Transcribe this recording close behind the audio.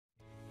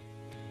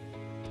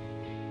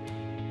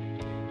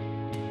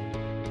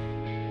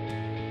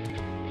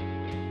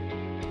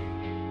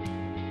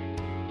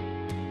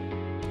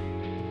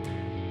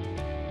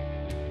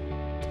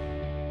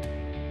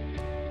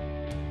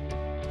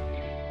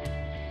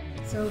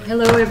So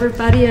hello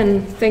everybody,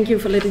 and thank you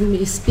for letting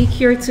me speak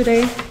here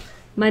today.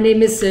 My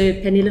name is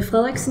Pernille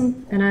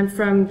Frederiksen, and I'm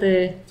from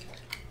the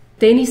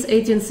Danish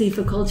Agency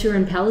for Culture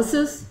and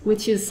Palaces,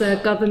 which is a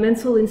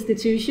governmental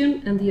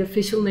institution and the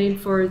official name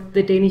for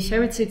the Danish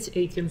Heritage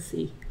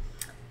Agency.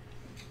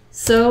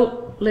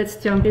 So let's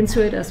jump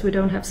into it as we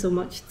don't have so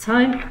much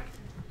time.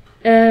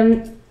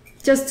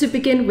 Just to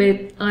begin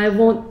with, I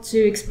want to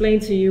explain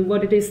to you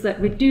what it is that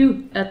we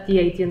do at the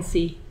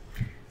agency.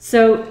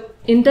 So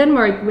in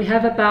Denmark, we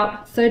have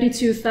about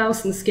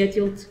 32,000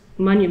 scheduled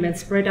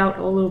monuments spread out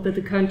all over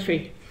the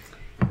country.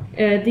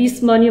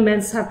 These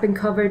monuments have been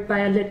covered by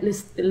a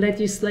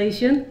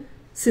legislation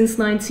since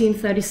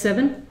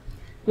 1937,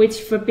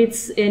 which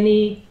forbids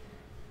any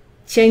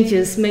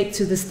changes made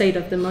to the state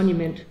of the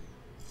monument.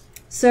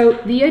 So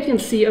the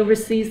agency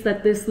oversees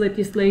that this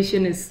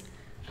legislation is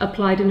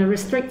applied in a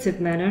restrictive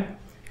manner,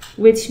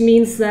 which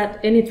means that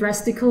any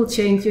drastical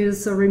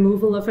changes or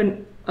removal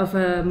of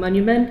a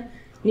monument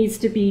needs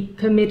to be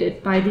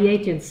permitted by the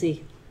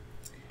agency.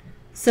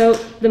 So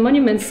the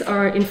monuments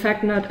are in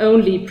fact not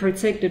only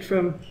protected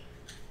from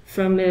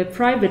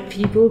private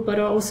people, but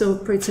are also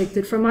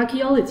protected from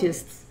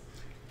archaeologists.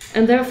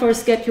 And therefore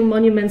scheduled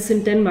monuments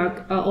in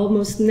Denmark are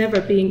almost never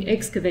being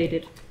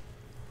excavated.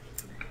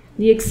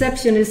 The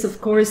exception is,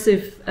 of course,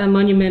 if a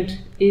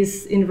monument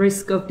is in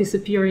risk of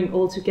disappearing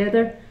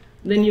altogether,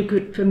 then you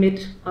could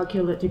permit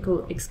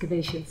archaeological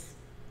excavations.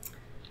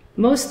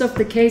 Most of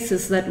the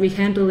cases that we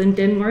handle in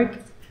Denmark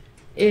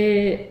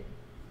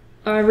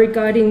are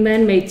regarding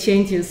man-made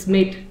changes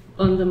made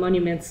on the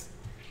monuments.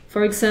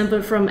 For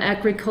example, from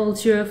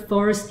agriculture,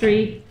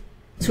 forestry,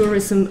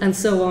 tourism, and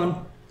so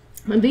on.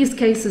 And these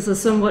cases are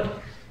somewhat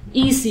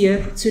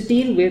easier to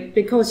deal with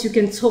because you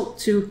can talk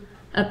to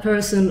a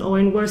person, or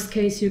in worst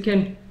case, you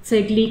can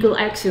take legal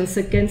actions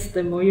against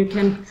them, or you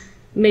can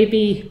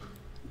maybe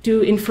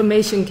do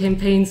information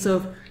campaigns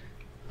of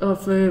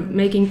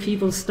making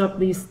people stop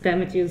these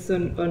damages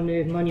on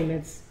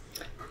monuments.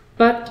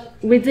 But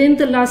within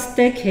the last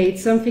decade,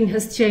 something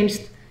has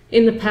changed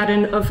in the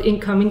pattern of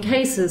incoming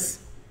cases.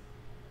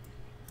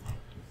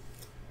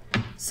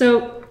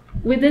 So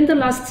within the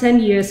last 10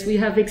 years, we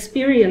have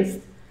experienced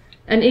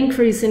an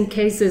increase in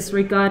cases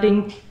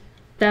regarding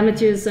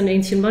damages on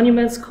ancient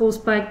monuments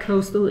caused by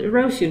coastal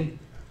erosion.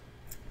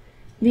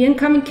 The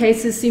incoming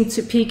cases seem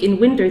to peak in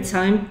winter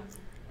time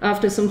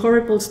after some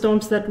horrible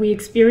storms that we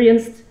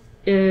experienced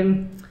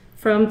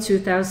from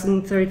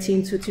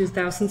 2013 to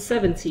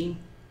 2017.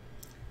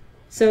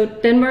 So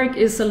Denmark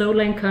is a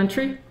lowland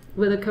country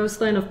with a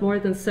coastline of more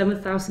than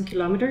 7,000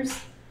 kilometers.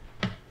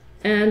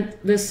 And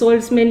the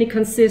soils mainly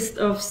consist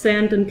of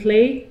sand and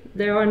clay.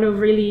 There are no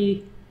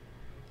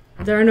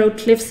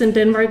cliffs in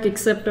Denmark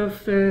except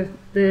of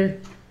the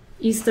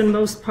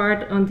easternmost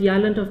part on the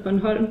island of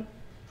Bornholm.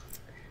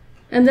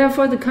 And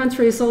therefore the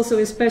country is also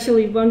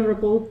especially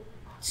vulnerable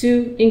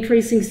to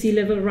increasing sea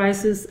level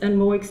rises and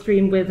more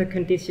extreme weather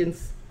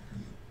conditions.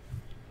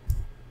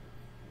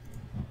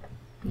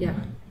 Yeah.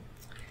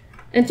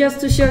 And just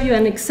to show you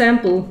an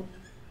example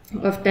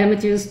of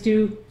damages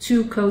due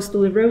to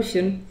coastal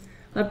erosion,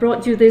 I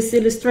brought you this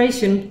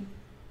illustration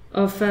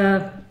of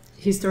a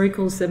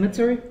historical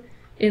cemetery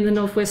in the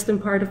northwestern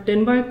part of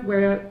Denmark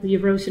where the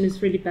erosion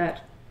is really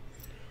bad.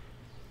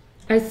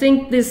 I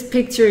think this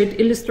picture, it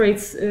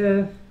illustrates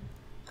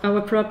our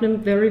problem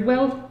very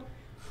well,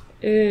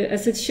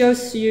 as it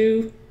shows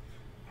you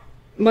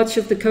much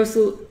of the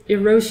coastal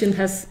erosion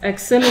has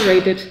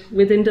accelerated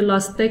within the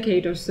last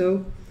decade or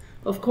so.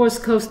 Of course,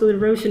 coastal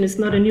erosion is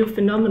not a new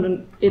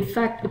phenomenon. In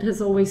fact, it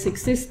has always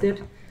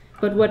existed.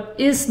 But what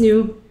is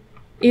new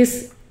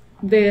is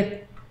the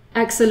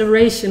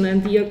acceleration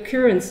and the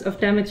occurrence of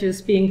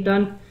damages being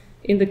done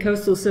in the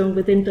coastal zone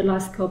within the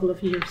last couple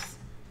of years.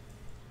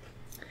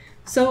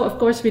 So, of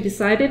course, we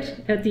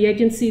decided at the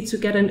agency to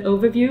get an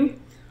overview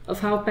of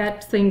how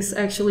bad things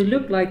actually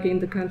look like in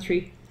the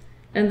country.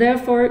 And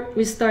therefore,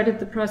 we started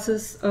the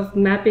process of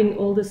mapping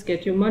all the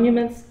scheduled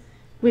monuments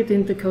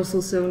within the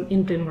coastal zone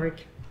in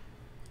Denmark.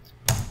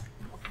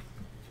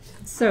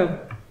 So,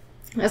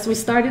 as we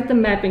started the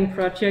mapping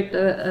project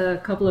a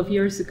couple of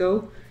years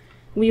ago,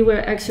 we were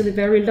actually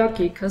very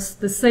lucky because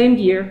the same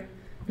year,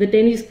 the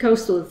Danish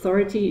Coastal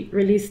Authority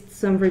released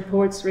some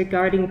reports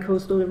regarding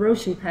coastal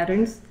erosion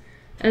patterns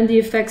and the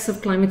effects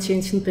of climate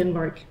change in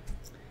Denmark.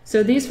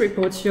 So these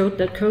reports showed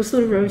that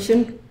coastal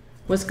erosion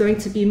was going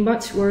to be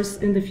much worse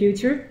in the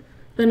future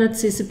than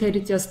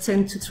anticipated just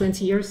 10 to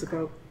 20 years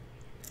ago.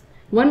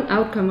 One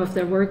outcome of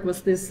their work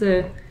was this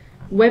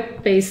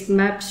web-based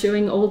map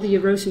showing all the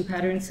erosion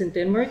patterns in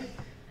Denmark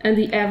and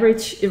the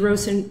average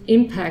erosion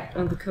impact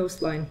on the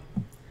coastline.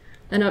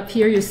 And up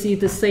here you see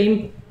the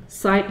same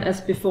site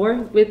as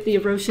before with the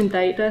erosion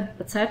data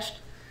attached,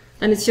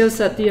 and it shows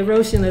that the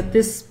erosion at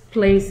this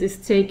place is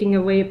taking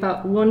away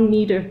about 1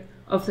 meter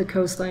of the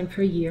coastline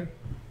per year.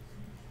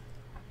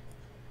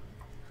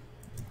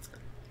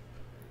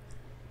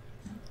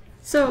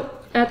 So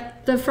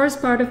at the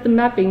first part of the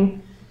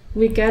mapping,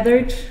 we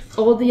gathered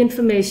all the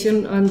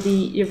information on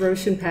the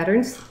erosion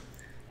patterns,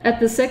 At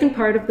the second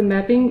part of the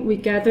mapping, we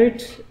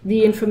gathered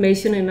the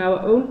information in our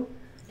own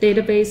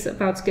database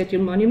about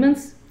scheduled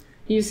monuments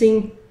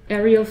using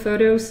aerial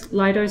photos,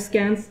 LiDAR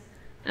scans,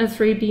 and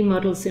 3D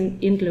models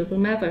in Global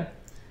Mapper.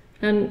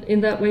 And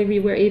in that way, we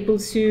were able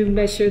to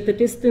measure the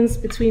distance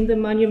between the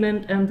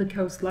monument and the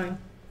coastline.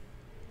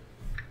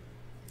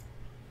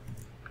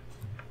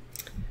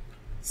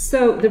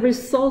 So the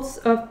results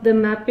of the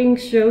mapping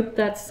showed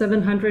that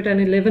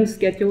 711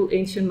 scheduled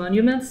ancient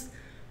monuments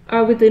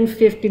are within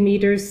 50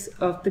 meters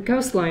of the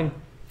coastline.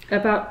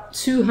 About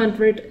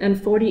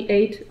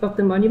 248 of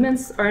the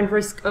monuments are in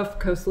risk of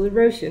coastal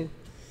erosion,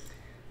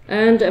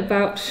 and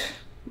about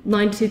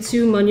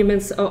 92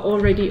 monuments are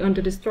already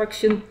under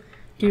destruction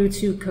due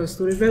to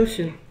coastal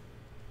erosion.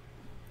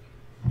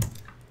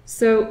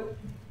 So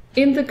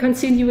in the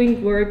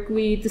continuing work,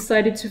 we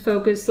decided to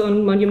focus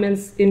on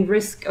monuments in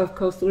risk of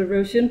coastal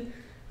erosion,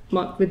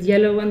 marked with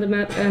yellow on the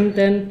map, and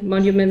then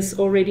monuments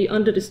already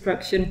under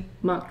destruction,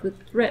 marked with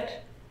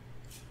red.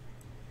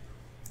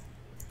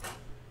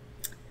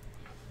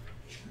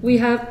 We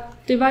have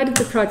divided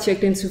the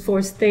project into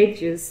 4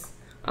 stages.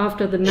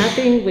 After the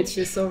mapping, which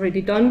is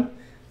already done,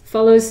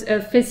 follows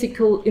a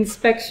physical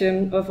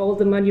inspection of all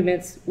the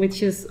monuments,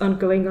 which is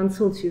ongoing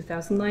until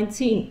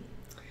 2019.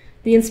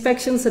 The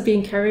inspections are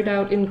being carried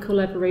out in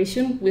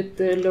collaboration with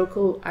the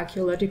local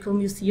archaeological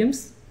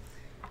museums,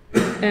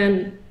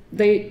 and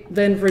they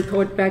then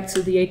report back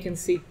to the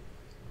agency.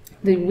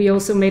 We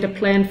also made a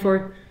plan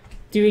for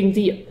doing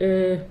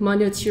the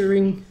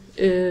monitoring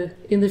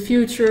in the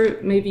future,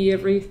 maybe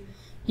every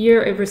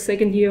year, every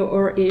second year,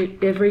 or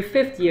every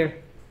 5th year.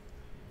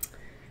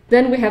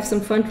 Then we have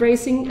some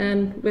fundraising,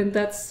 and when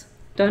that's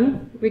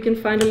done, we can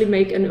finally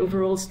make an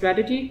overall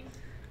strategy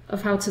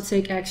of how to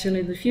take action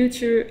in the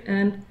future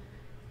and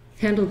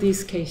handle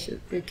these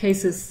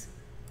cases.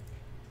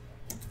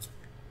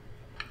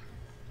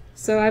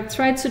 So I've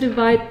tried to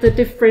divide the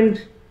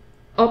different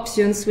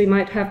options we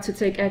might have to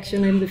take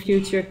action in the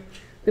future.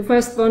 The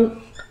first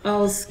one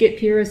I'll skip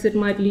here as it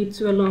might lead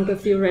to a longer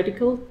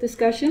theoretical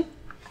discussion.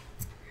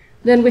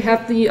 Then we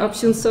have the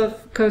options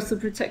of coastal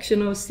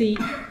protection or sea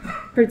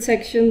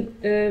protection,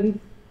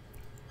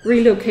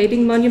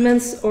 relocating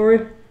monuments,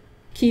 or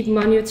keep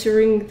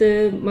monitoring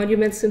the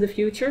monuments in the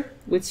future,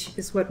 which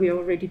is what we are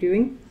already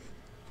doing.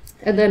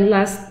 And then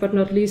last but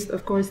not least,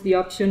 of course, the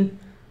option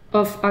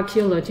of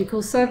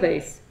archaeological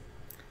surveys.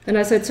 And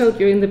as I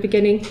told you in the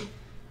beginning,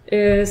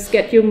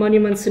 scheduled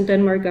monuments in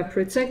Denmark are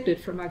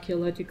protected from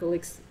archaeological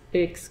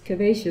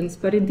excavations,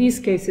 but in these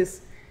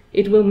cases,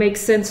 it will make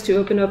sense to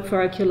open up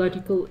for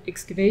archaeological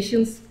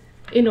excavations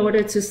in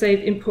order to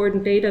save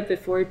important data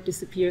before it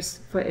disappears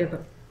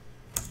forever.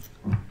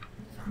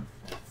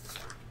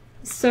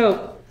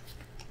 So,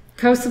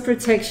 coastal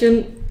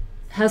protection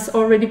has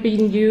already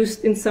been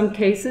used in some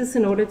cases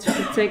in order to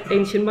protect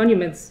ancient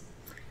monuments.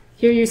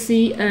 Here you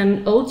see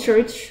an old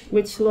church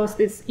which lost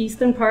its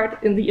eastern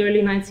part in the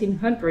early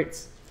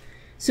 1900s.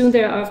 Soon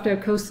thereafter,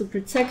 coastal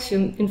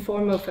protection in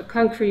form of a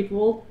concrete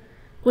wall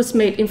was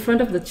made in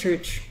front of the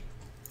church.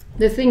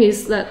 The thing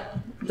is that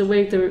the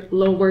way the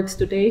law works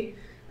today,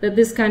 that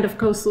this kind of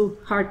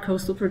hard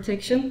coastal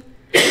protection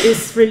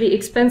is really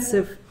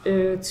expensive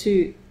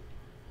to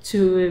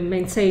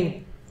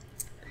maintain.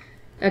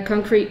 A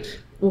concrete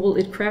wall,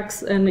 it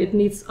cracks and it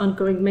needs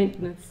ongoing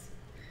maintenance.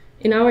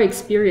 In our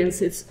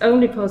experience, it's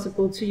only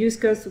possible to use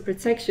coastal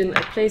protection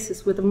at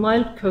places with a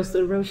mild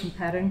coastal erosion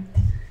pattern,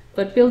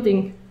 but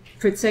building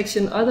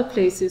protection other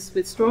places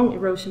with strong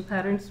erosion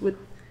patterns would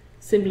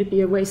simply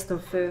be a waste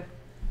of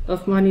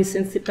money,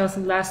 since it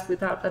doesn't last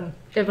without an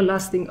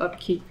everlasting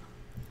upkeep.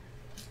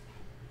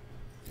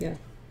 Yeah.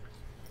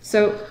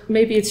 So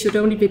maybe it should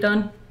only be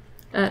done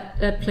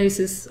at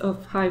places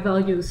of high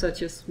value,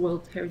 such as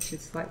World Heritage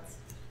Sites.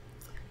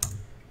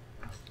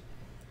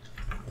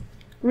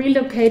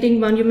 Relocating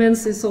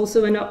monuments is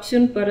also an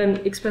option, but an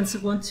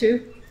expensive one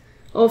too.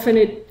 Often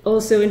it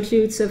also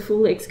includes a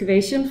full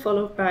excavation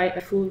followed by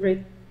a full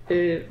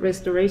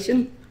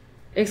restoration,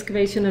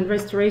 excavation and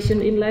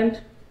restoration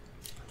inland.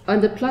 On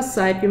the plus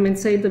side, you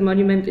maintain the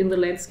monument in the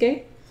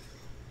landscape,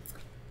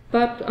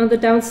 but on the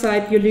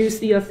downside, you lose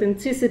the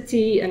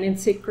authenticity and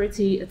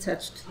integrity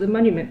attached to the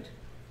monument.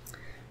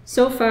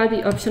 So far,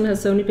 the option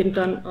has only been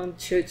done on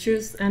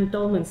churches and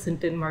dolmens in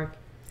Denmark.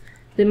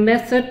 The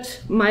method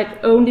might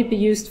only be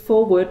used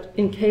forward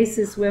in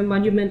cases where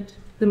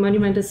the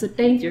monument is a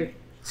danger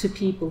to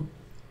people.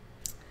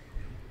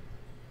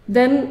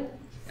 Then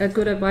a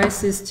good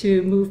advice is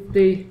to move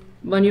the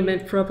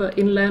monument proper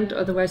inland,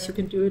 otherwise you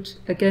can do it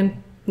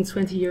again in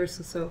 20 years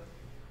or so.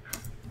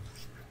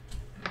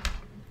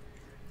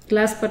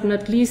 Last but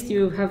not least,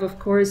 you have, of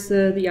course,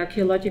 the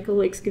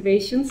archaeological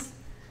excavations.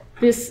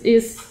 This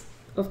is,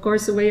 of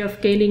course, a way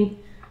of gaining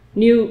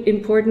new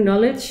important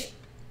knowledge.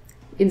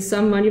 In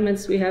some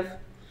monuments we have,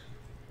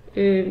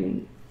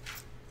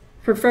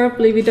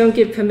 preferably we don't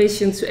give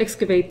permission to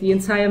excavate the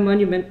entire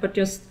monument, but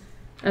just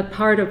a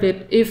part of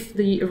it if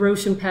the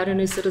erosion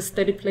pattern is at a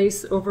steady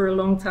place over a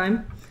long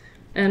time.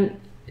 And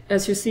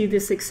as you see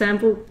this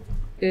example,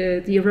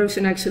 the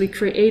erosion actually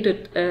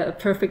created a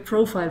perfect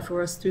profile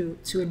for us to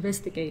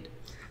investigate.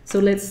 So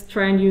let's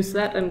try and use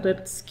that, and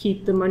let's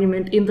keep the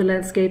monument in the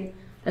landscape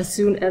as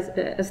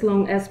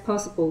long as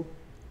possible.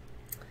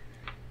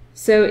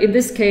 So in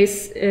this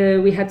case,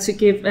 we had to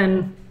give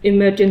an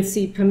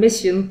emergency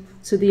permission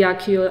to the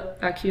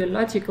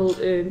Archaeological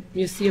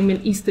Museum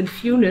in Eastern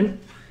Funen,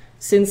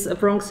 since a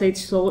Bronze Age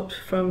sword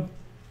from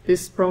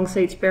this Bronze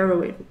Age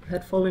barrow it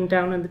had fallen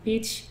down on the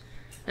beach,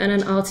 and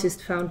an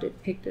artist found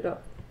it, picked it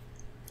up.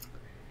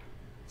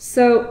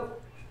 So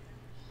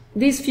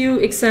these few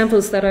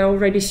examples that I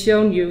already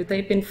shown you,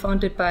 they've been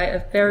funded by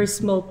a very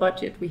small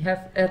budget we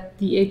have at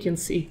the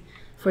agency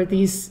for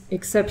these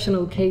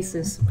exceptional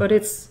cases, but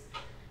it's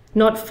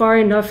not far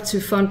enough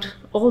to fund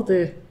all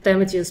the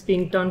damages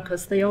being done,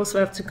 because they also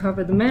have to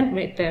cover the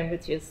man-made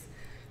damages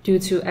due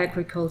to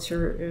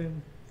agriculture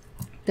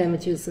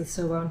damages and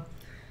so on.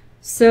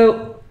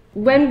 So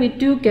when we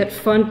do get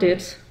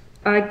funded,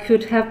 I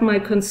could have my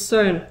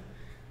concern,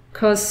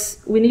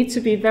 because we need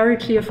to be very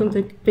clear from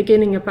the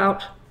beginning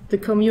about the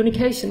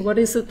communication. What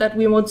is it that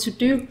we want to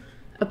do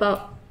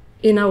about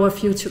in our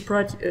future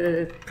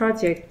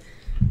project?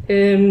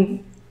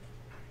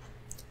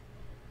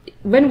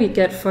 When we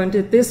get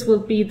funded, this will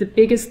be the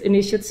biggest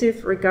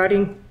initiative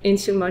regarding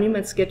ancient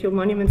monuments, scheduled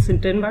monuments in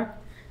Denmark,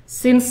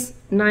 since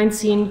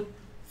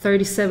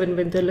 1937,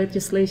 when the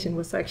legislation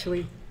was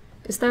actually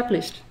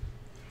established.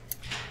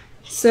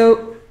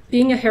 So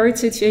being a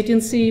heritage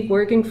agency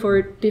working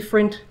for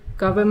different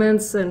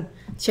governments and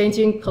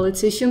changing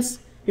politicians,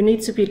 you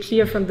need to be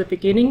clear from the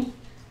beginning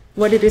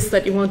what it is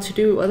that you want to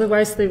do.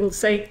 Otherwise they will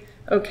say,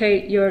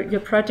 okay, your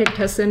project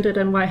has ended,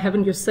 and why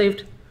haven't you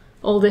saved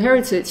all the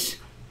heritage?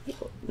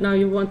 Now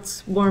you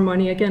want more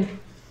money again.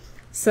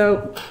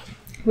 So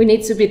we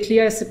need to be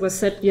clear, as it was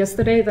said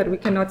yesterday, that we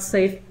cannot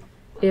save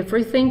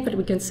everything, but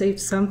we can save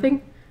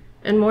something.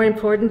 And more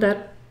important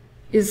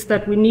is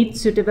that we need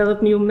to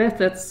develop new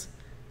methods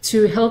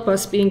to help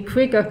us being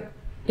quicker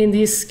in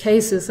these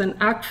cases and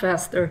act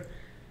faster,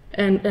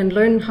 and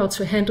learn how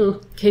to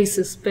handle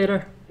cases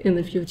better in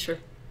the future.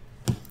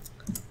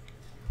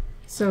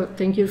 So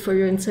thank you for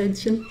your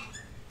attention.